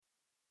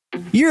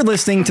You're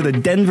listening to the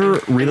Denver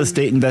Real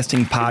Estate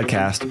Investing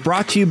Podcast,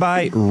 brought to you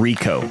by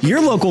RECO, your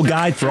local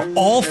guide for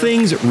all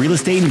things real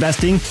estate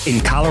investing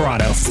in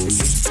Colorado.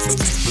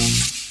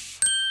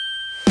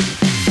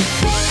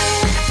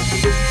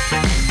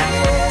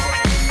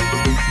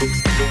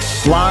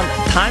 Lon,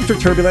 times are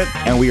turbulent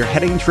and we are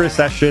heading into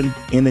recession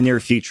in the near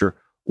future.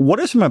 What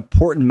are some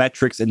important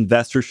metrics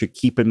investors should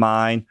keep in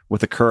mind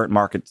with the current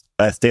market,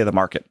 state of the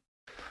market?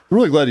 I'm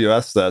really glad you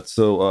asked that.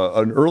 So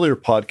an earlier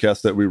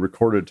podcast that we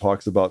recorded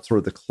talks about sort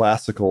of the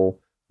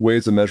classical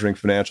ways of measuring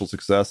financial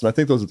success. And I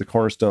think those are the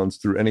cornerstones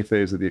through any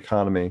phase of the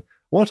economy. I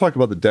want to talk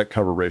about the debt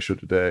cover ratio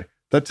today.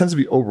 That tends to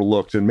be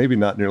overlooked and maybe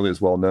not nearly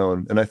as well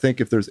known. And I think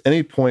if there's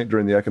any point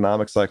during the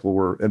economic cycle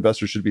where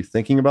investors should be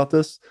thinking about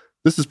this,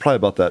 this is probably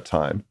about that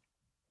time.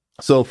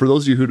 So for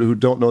those of you who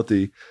don't know what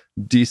the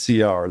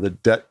DCR, the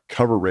debt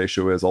cover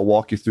ratio is, I'll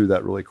walk you through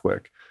that really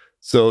quick.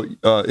 So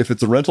if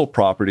it's a rental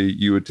property,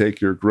 you would take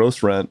your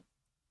gross rent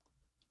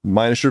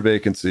minus your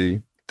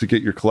vacancy to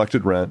get your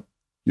collected rent.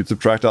 You'd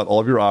subtract out all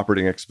of your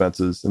operating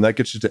expenses, and that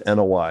gets you to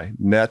NOI,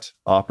 net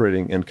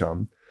operating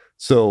income.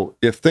 So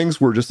if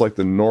things were just like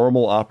the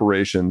normal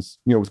operations,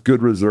 with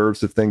good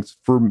reserves, if things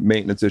for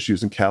maintenance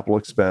issues and capital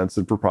expense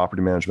and for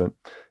property management,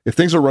 if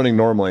things are running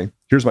normally,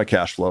 here's my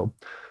cash flow.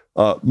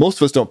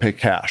 Most of us don't pay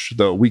cash,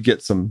 though. We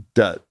get some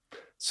debt.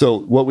 So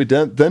what we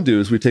then do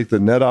is we take the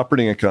net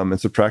operating income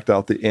and subtract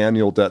out the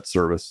annual debt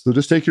service. So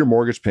just take your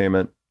mortgage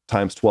payment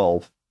times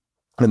 12,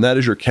 and that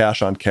is your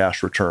cash on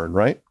cash return,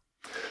 right?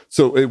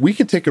 So we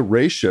can take a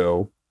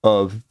ratio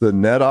of the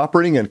net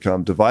operating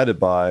income divided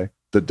by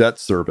the debt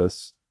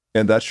service,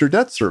 and that's your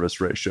debt service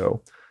ratio.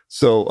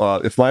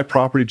 So if my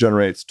property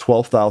generates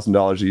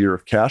 $12,000 a year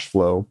of cash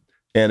flow,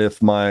 and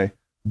if my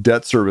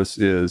debt service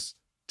is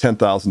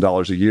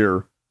 $10,000 a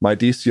year, my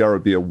DCR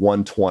would be a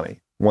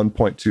 120.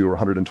 1.2 or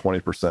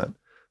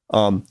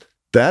 120%.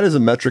 That is a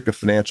metric of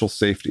financial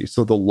safety.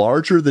 So the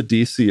larger the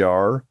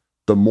DCR,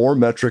 the more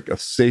metric of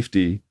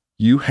safety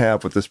you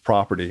have with this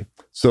property.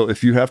 So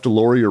if you have to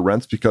lower your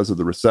rents because of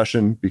the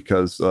recession,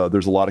 because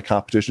there's a lot of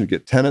competition to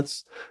get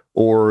tenants,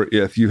 or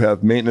if you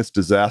have maintenance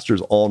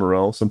disasters all in a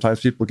row, sometimes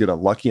people get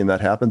unlucky and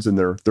that happens and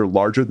they're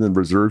larger than the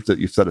reserves that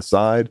you set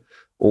aside,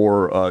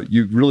 or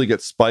you really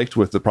get spiked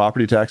with the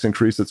property tax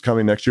increase that's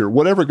coming next year.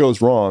 Whatever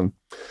goes wrong,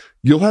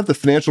 you'll have the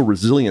financial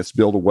resilience to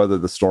be able to weather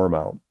the storm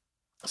out.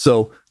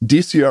 So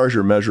DCR is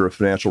your measure of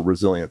financial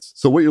resilience.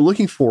 So what you're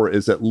looking for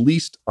is at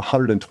least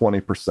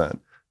 120%.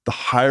 The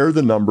higher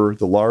the number,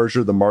 the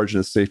larger the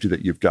margin of safety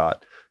that you've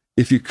got.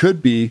 If you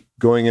could be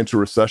going into a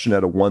recession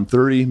at a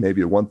 130,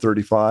 maybe a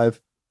 135,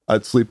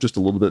 I'd sleep just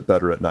a little bit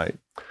better at night.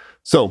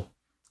 So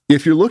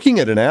if you're looking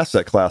at an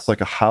asset class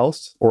like a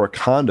house or a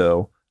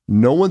condo,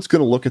 no one's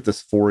going to look at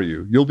this for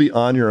you. You'll be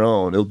on your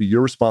own. It'll be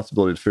your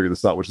responsibility to figure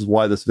this out, which is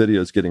why this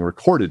video is getting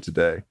recorded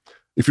today.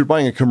 If you're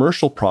buying a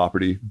commercial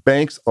property,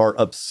 banks are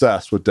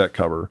obsessed with debt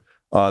cover.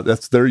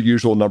 That's their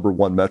usual number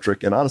one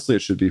metric. And honestly,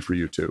 it should be for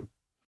you too.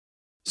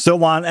 So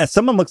Lon, as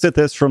someone looks at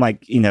this from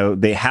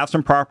they have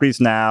some properties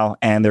now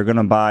and they're going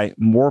to buy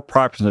more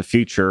properties in the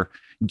future,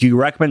 do you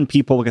recommend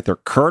people look at their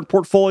current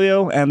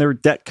portfolio and their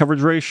debt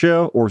coverage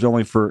ratio, or is it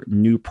only for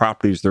new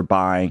properties they're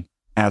buying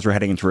as we're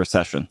heading into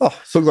recession? Oh,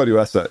 so glad you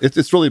asked that.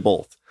 It's really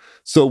both.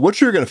 So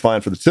what you're going to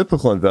find for the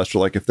typical investor,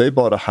 like if they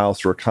bought a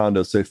house or a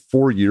condo, say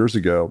 4 years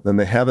ago, and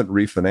they haven't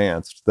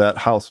refinanced, that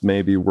house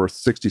may be worth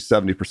 60,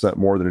 70%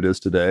 more than it is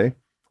today,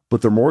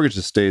 but their mortgage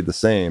has stayed the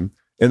same.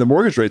 And the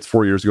mortgage rates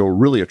 4 years ago were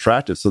really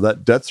attractive. So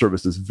that debt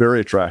service is very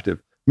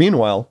attractive.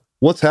 Meanwhile,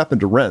 what's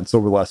happened to rents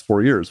over the last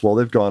 4 years? Well,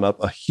 they've gone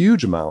up a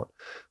huge amount.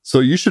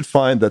 So you should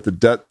find that the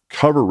debt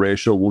cover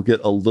ratio will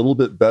get a little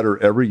bit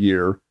better every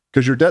year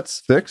because your debt's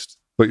fixed,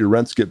 but your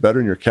rents get better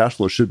and your cash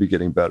flow should be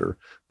getting better.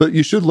 But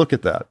you should look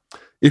at that.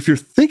 If you're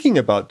thinking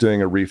about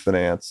doing a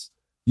refinance,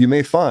 you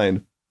may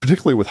find,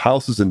 particularly with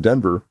houses in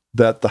Denver,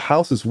 that the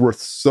house is worth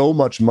so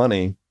much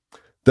money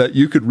that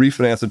you could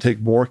refinance and take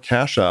more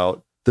cash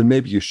out than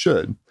maybe you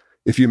should.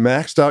 If you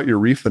maxed out your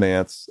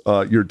refinance,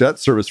 your debt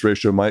service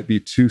ratio might be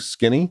too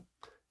skinny.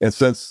 And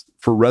since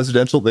for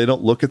residential, they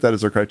don't look at that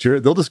as their criteria,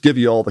 they'll just give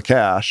you all the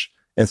cash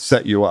and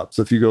set you up.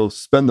 So if you go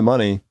spend the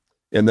money,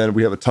 and then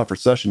we have a tough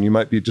recession, you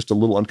might be just a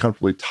little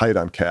uncomfortably tight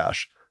on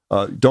cash.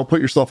 Don't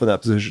put yourself in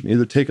that position.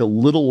 Either take a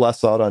little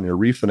less out on your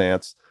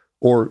refinance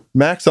or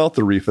max out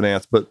the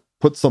refinance, but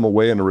put some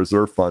away in a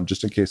reserve fund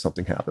just in case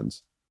something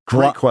happens.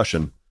 Great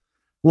question.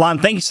 Lon,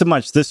 thank you so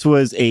much. This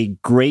was a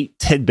great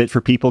tidbit for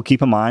people to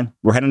keep in mind.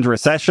 We're heading into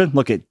recession.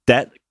 Look at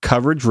debt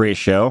coverage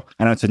ratio.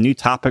 I know it's a new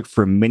topic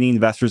for many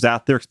investors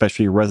out there,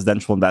 especially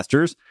residential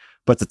investors.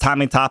 But it's a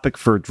timely topic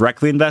for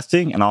directly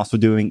investing and also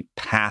doing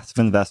passive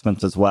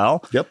investments as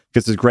well. Yep.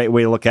 Because it's a great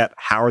way to look at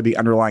how are the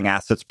underlying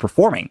assets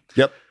performing.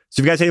 Yep. So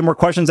if you guys have any more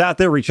questions out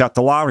there, reach out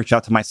to Lon, reach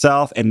out to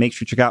myself, and make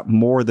sure you check out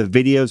more of the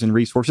videos and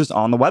resources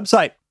on the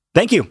website.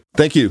 Thank you.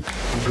 Thank you.